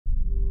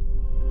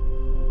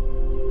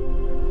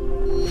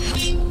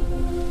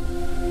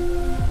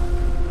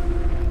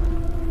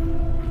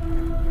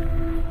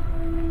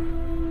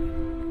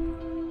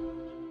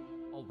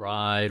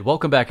Alright,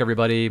 welcome back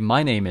everybody.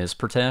 My name is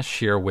Pritesh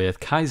here with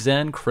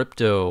Kaizen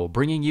Crypto,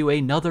 bringing you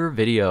another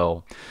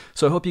video.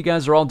 So I hope you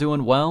guys are all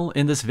doing well.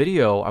 In this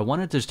video, I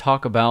wanted to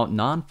talk about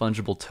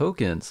non-fungible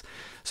tokens.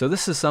 So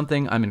this is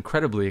something I'm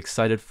incredibly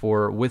excited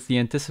for with the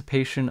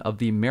anticipation of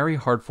the Mary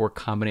Hard Fork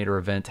Combinator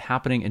event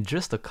happening in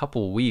just a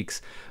couple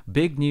weeks.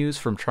 Big news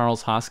from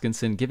Charles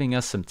Hoskinson giving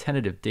us some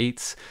tentative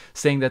dates,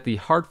 saying that the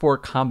Hard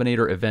Fork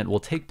Combinator event will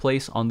take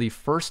place on the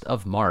 1st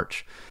of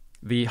March.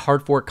 The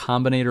Hard Fork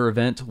Combinator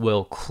event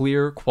will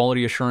clear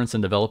quality assurance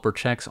and developer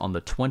checks on the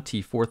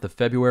 24th of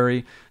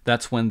February.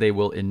 That's when they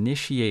will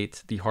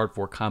initiate the Hard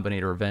Fork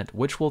Combinator event,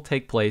 which will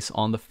take place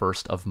on the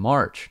 1st of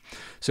March.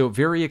 So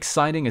very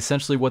exciting.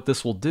 Essentially what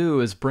this will do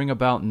is bring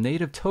about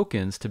native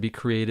tokens to be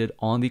created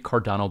on the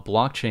Cardano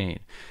blockchain.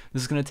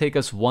 This is going to take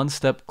us one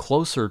step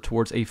closer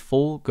towards a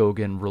full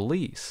Goguen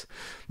release.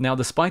 Now,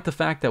 despite the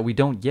fact that we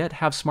don't yet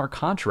have smart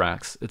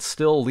contracts, it's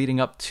still leading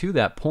up to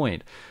that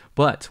point.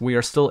 But we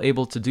are still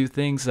able to do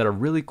things that are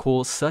really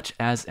cool, such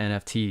as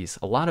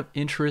NFTs. A lot of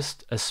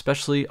interest,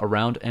 especially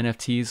around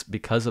NFTs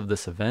because of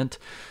this event.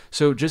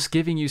 So just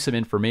giving you some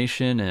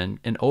information and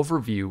an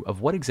overview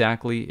of what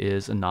exactly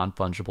is a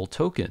non-fungible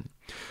token.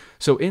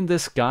 So in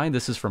this guide,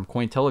 this is from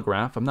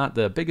Cointelegraph. I'm not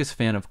the biggest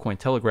fan of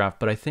Cointelegraph,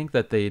 but I think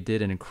that they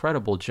did an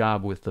incredible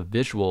job with the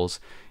visuals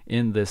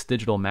in this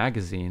digital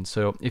magazine.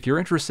 So if you're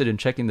interested in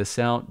checking this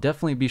out,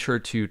 definitely be sure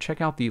to check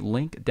out the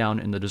link down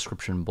in the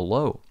description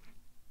below.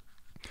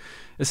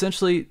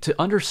 Essentially, to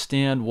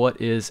understand what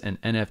is an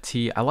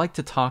NFT, I like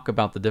to talk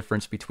about the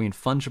difference between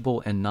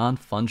fungible and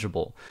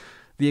non-fungible.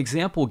 The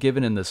example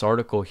given in this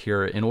article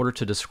here in order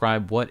to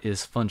describe what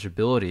is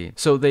fungibility.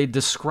 So they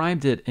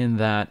described it in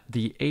that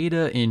the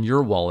ADA in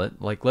your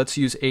wallet, like let's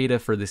use ADA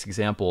for this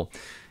example,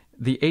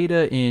 the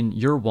ADA in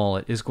your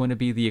wallet is going to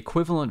be the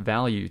equivalent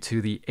value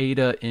to the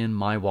ADA in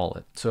my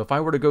wallet. So if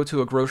I were to go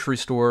to a grocery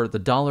store, the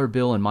dollar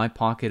bill in my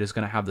pocket is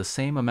going to have the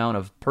same amount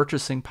of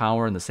purchasing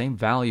power and the same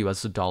value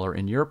as the dollar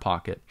in your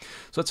pocket.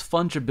 So it's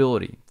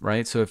fungibility,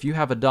 right? So if you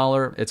have a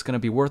dollar, it's going to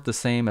be worth the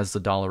same as the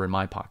dollar in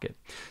my pocket.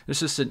 It's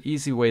just an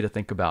easy way to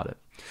think about it.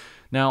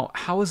 Now,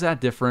 how is that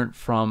different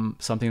from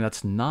something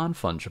that's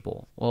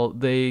non-fungible? Well,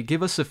 they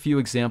give us a few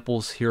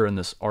examples here in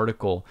this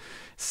article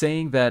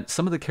saying that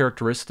some of the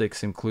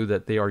characteristics include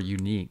that they are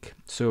unique.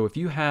 So if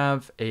you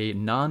have a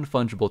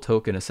non-fungible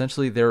token,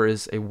 essentially there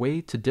is a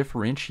way to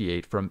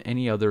differentiate from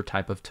any other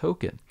type of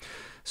token.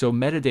 So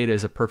metadata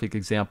is a perfect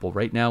example.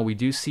 Right now, we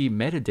do see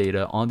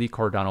metadata on the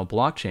Cardano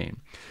blockchain.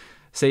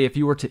 Say if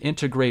you were to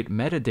integrate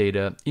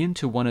metadata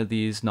into one of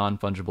these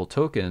non-fungible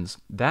tokens,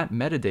 that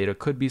metadata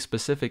could be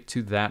specific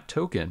to that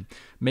token,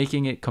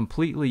 making it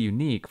completely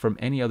unique from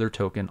any other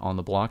token on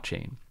the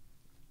blockchain.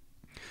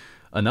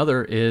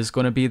 Another is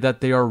going to be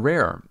that they are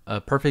rare.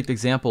 A perfect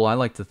example I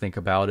like to think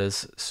about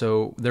is,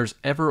 so there's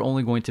ever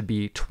only going to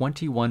be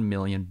 21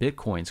 million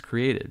Bitcoins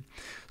created.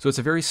 So it's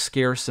a very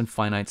scarce and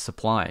finite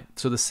supply.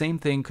 So the same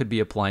thing could be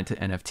applied to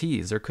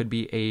NFTs. There could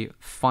be a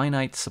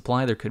finite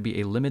supply, there could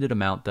be a limited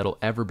amount that'll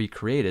ever be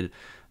created,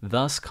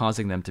 thus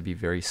causing them to be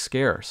very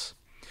scarce.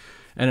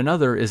 And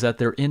another is that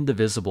they're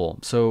indivisible.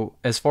 So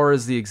as far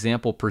as the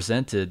example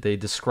presented, they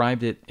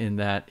described it in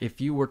that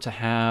if you were to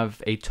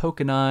have a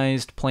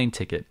tokenized plane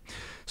ticket,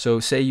 so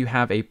say you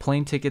have a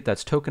plane ticket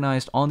that's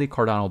tokenized on the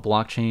Cardano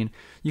blockchain,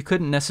 you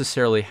couldn't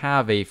necessarily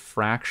have a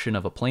fraction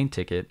of a plane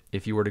ticket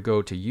if you were to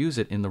go to use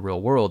it in the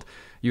real world.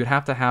 You'd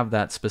have to have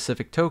that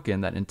specific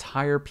token, that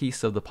entire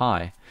piece of the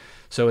pie.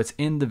 So it's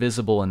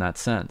indivisible in that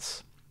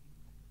sense.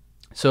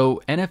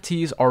 So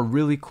NFTs are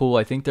really cool.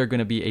 I think they're going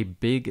to be a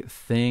big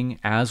thing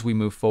as we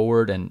move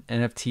forward, and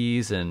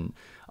NFTs and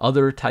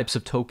other types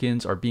of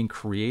tokens are being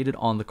created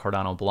on the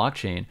Cardano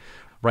blockchain.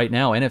 Right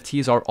now,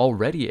 NFTs are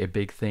already a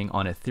big thing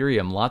on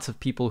Ethereum. Lots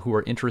of people who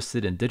are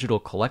interested in digital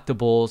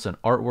collectibles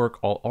and artwork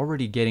are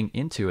already getting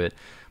into it.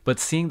 But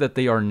seeing that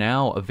they are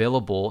now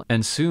available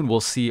and soon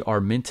we'll see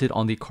are minted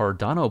on the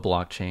Cardano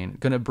blockchain,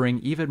 going to bring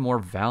even more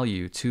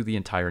value to the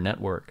entire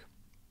network.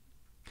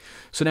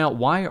 So now,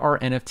 why are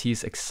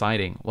NFTs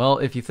exciting? Well,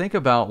 if you think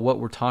about what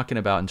we're talking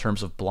about in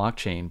terms of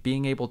blockchain,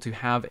 being able to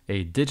have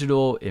a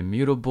digital,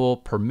 immutable,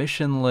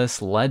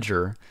 permissionless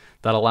ledger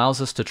that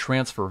allows us to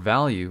transfer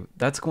value,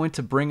 that's going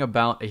to bring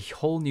about a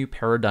whole new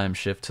paradigm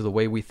shift to the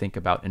way we think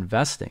about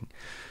investing.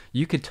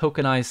 You could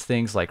tokenize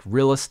things like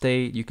real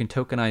estate. You can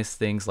tokenize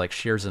things like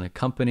shares in a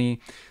company.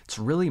 It's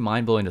really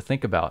mind-blowing to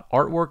think about.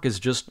 Artwork is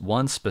just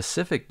one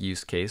specific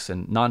use case,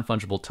 and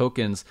non-fungible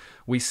tokens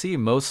we see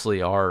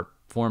mostly are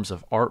forms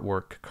of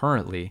artwork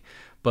currently,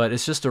 but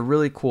it's just a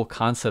really cool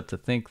concept to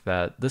think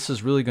that this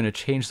is really going to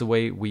change the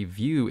way we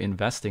view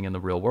investing in the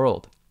real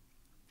world.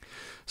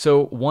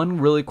 So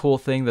one really cool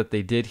thing that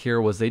they did here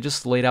was they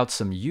just laid out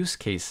some use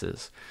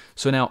cases.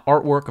 So now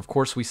artwork, of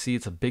course, we see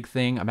it's a big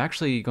thing. I'm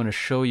actually going to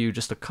show you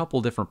just a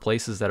couple different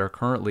places that are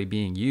currently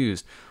being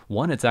used.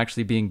 One, it's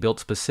actually being built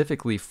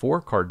specifically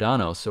for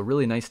Cardano, so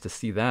really nice to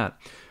see that.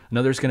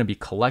 Another is going to be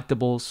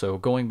collectibles, so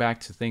going back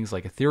to things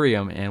like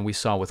Ethereum, and we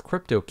saw with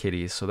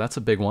CryptoKitties, so that's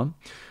a big one.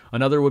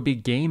 Another would be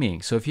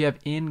gaming. So if you have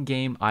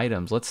in-game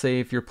items, let's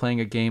say if you're playing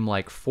a game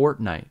like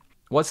Fortnite,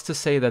 what's to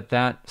say that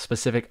that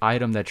specific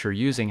item that you're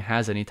using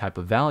has any type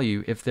of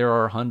value if there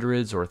are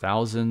hundreds or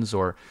thousands,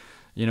 or,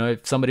 you know,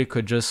 if somebody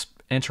could just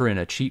enter in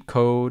a cheat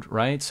code,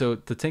 right? So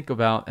to think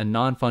about a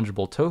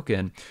non-fungible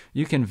token,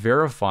 you can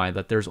verify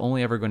that there's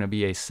only ever going to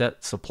be a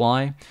set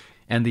supply,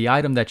 and the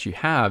item that you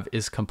have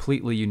is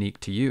completely unique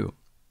to you.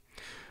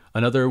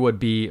 Another would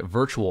be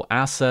virtual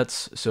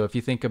assets. So if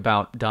you think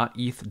about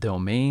 .eth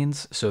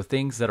domains, so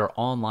things that are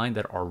online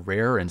that are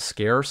rare and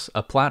scarce,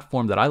 a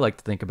platform that I like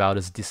to think about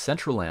is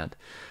Decentraland,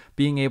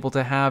 being able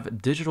to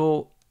have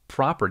digital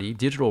property,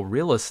 digital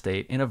real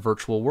estate in a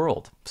virtual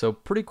world. So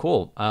pretty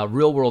cool.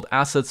 Real world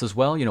assets as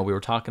well. You know, we were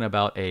talking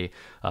about a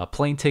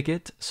plane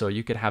ticket, so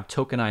you could have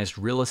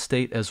tokenized real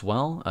estate as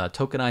well,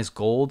 tokenized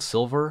gold,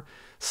 silver,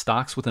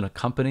 stocks within a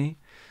company.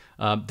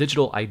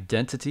 Digital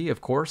identity,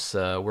 of course,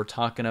 we're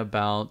talking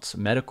about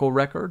medical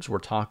records, we're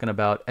talking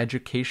about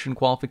education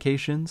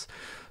qualifications.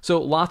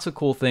 So lots of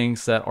cool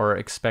things that are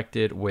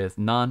expected with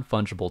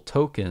non-fungible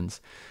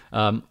tokens.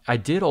 I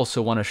did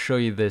also want to show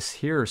you this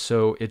here.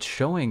 So it's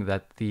showing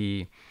that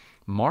the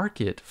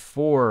market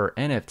for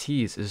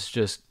NFTs is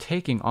just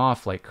taking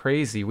off like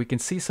crazy. We can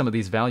see some of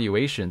these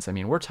valuations. I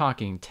mean, we're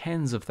talking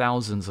tens of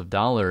thousands of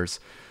dollars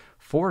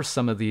for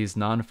some of these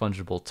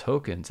non-fungible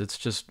tokens. It's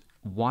just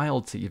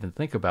wild to even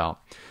think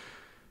about.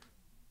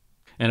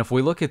 And if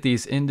we look at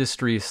these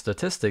industry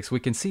statistics,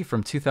 we can see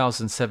from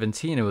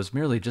 2017 it was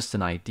merely just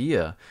an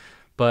idea,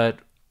 but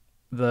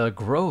the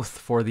growth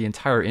for the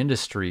entire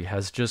industry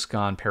has just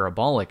gone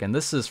parabolic. And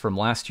this is from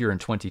last year in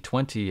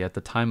 2020 at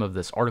the time of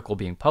this article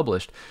being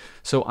published.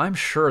 So I'm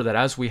sure that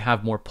as we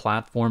have more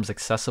platforms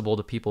accessible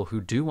to people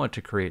who do want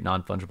to create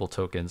non-fungible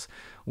tokens,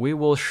 we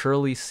will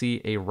surely see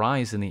a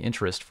rise in the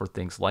interest for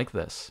things like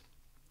this.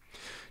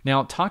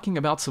 Now, talking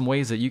about some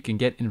ways that you can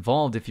get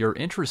involved if you're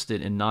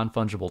interested in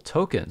non-fungible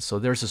tokens. So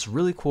there's this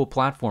really cool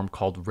platform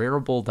called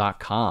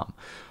Rarible.com.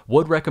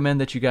 Would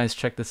recommend that you guys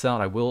check this out.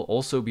 I will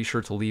also be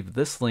sure to leave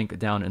this link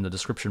down in the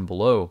description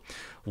below.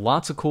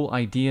 Lots of cool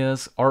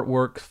ideas,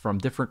 artwork from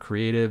different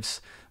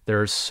creatives.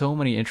 There's so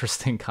many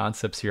interesting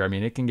concepts here. I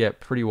mean, it can get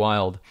pretty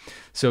wild.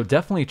 So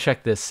definitely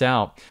check this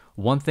out.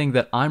 One thing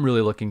that I'm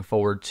really looking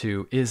forward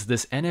to is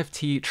this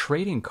NFT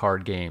trading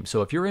card game.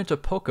 So if you're into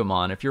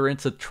Pokemon, if you're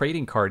into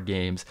trading card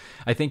games,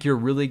 I think you're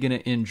really going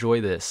to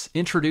enjoy this.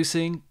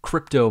 Introducing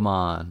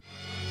Cryptomon.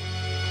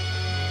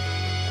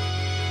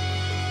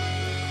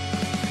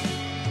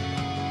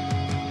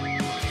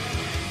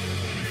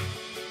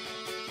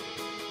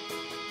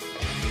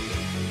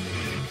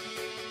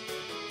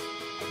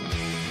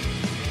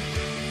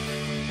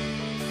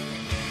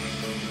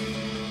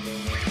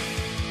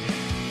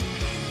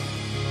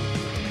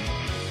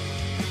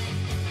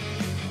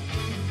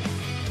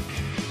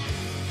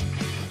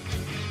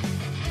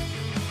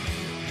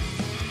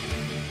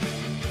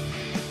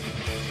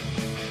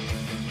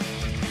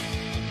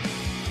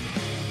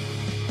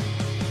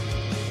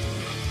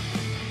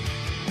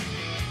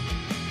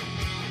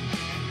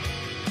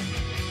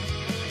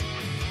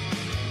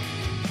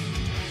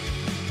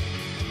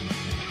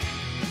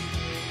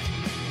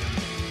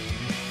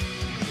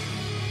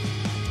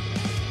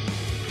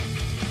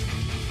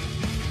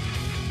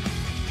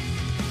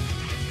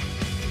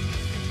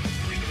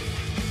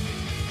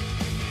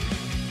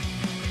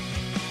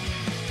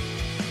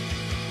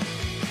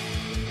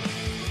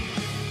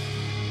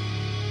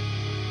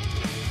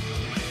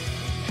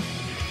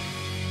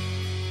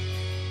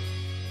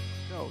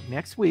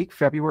 Next week,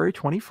 February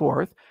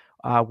 24th,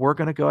 we're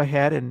going to go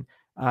ahead and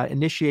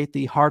initiate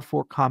the Hard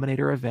Fork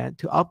Combinator event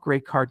to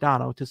upgrade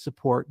Cardano to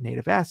support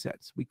native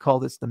assets. We call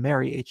this the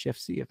Mary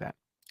HFC event.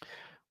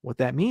 What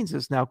that means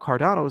is now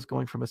Cardano is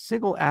going from a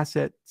single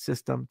asset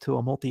system to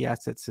a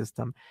multi-asset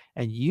system,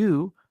 and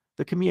you,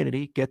 the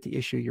community, get to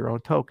issue your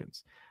own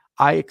tokens.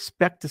 I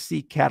expect to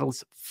see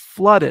Catalyst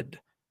flooded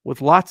with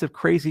lots of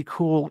crazy,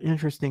 cool,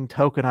 interesting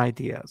token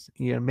ideas.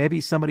 You know, maybe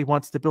somebody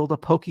wants to build a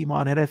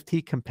Pokemon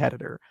NFT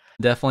competitor.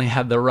 Definitely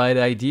had the right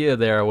idea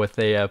there with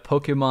a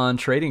Pokemon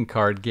trading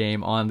card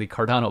game on the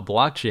Cardano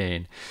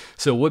blockchain.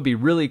 So it would be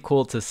really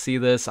cool to see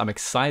this. I'm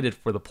excited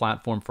for the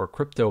platform for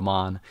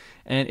Cryptomon.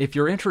 And if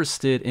you're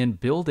interested in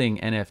building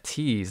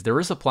NFTs, there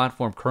is a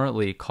platform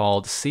currently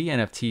called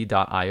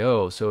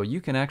CNFTio. So you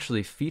can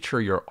actually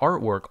feature your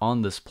artwork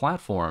on this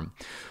platform.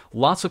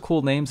 Lots of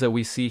cool names that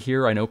we see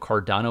here. I know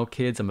Cardano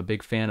Kids, I'm a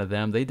big fan of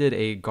them. They did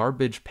a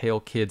Garbage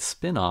Pail Kids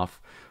spin-off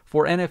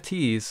for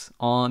NFTs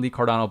on the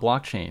Cardano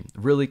blockchain.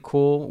 Really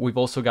cool. We've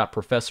also got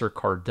Professor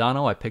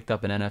Cardano. I picked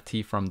up an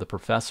NFT from the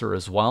professor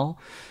as well.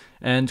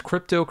 And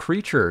Crypto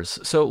Creatures.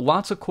 So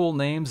lots of cool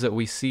names that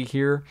we see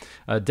here.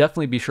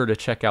 Definitely be sure to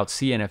check out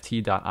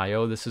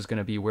CNFTio. This is going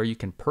to be where you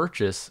can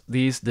purchase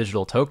these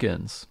digital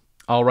tokens.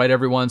 All right,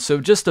 everyone. So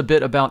just a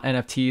bit about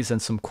NFTs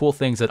and some cool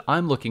things that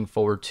I'm looking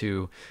forward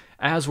to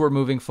as we're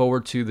moving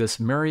forward to this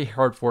Mary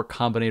Hard Fork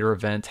Combinator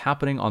event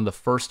happening on the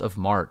 1st of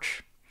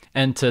March.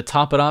 And to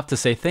top it off, to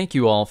say thank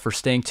you all for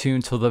staying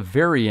tuned till the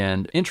very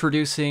end,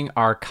 introducing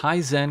our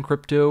Kaizen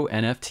crypto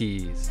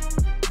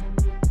NFTs.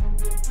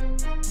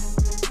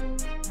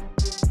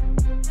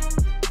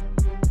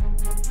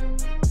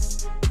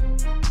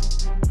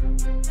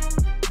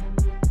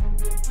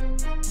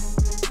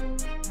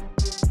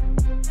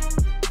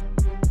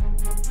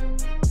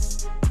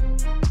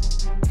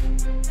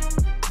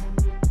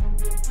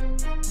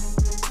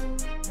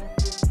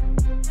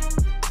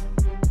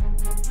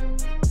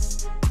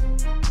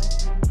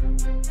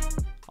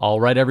 All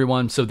right,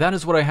 everyone. So that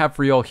is what I have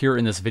for y'all here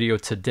in this video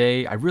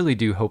today. I really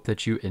do hope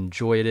that you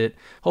enjoyed it.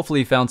 Hopefully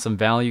you found some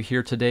value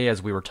here today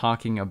as we were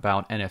talking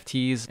about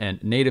NFTs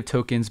and native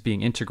tokens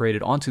being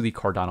integrated onto the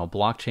Cardano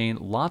blockchain.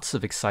 Lots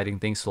of exciting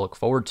things to look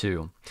forward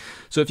to.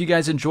 So if you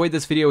guys enjoyed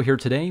this video here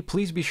today,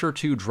 please be sure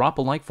to drop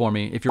a like for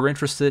me. If you're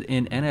interested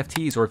in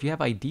NFTs or if you have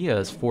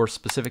ideas for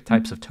specific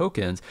types of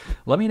tokens,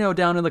 let me know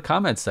down in the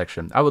comments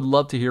section. I would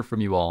love to hear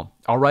from you all.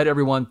 All right,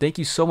 everyone. Thank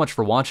you so much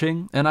for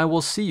watching, and I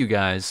will see you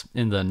guys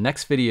in the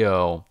next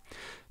video.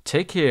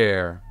 Take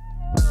care.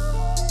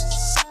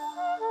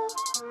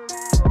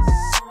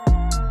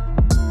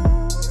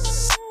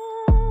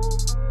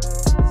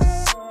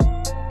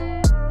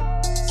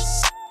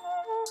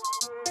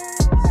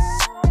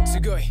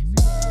 Sugoi.